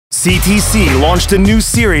CTC launched a new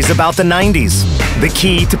series about the 90s. The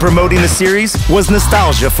key to promoting the series was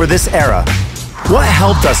nostalgia for this era. What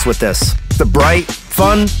helped us with this? The bright,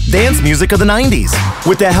 fun, dance music of the 90s.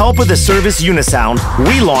 With the help of the service Unisound,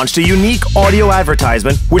 we launched a unique audio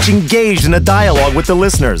advertisement which engaged in a dialogue with the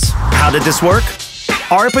listeners. How did this work?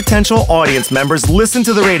 Our potential audience members listened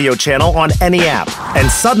to the radio channel on any app,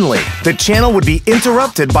 and suddenly, the channel would be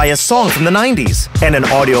interrupted by a song from the 90s and an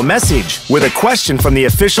audio message with a question from the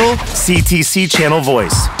official CTC channel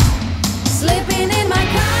voice.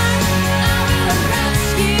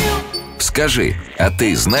 Скажи, а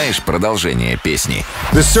ты знаешь продолжение песни?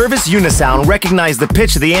 The service Unisound recognized the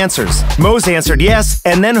pitch of the answers. Mose answered yes,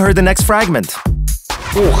 and then heard the next fragment.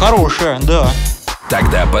 О, хорошая, да.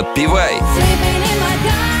 Тогда подпевай.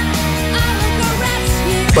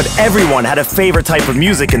 But everyone had a favorite type of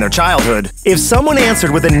music in their childhood. If someone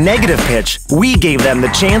answered with a negative pitch, we gave them the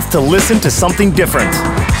chance to listen to something different.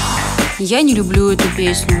 Я не люблю эту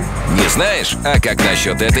песню. Не знаешь? А как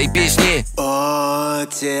насчет этой песни?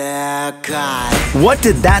 What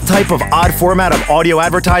did that type of odd format of audio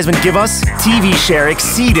advertisement give us? TV share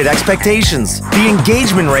exceeded expectations. The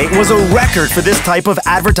engagement rate was a record for this type of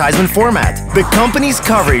advertisement format. The company's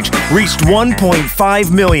coverage reached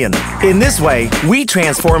 1.5 million. In this way, we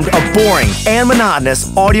transformed a boring and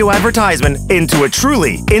monotonous audio advertisement into a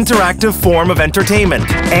truly interactive form of entertainment.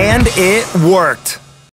 And it worked.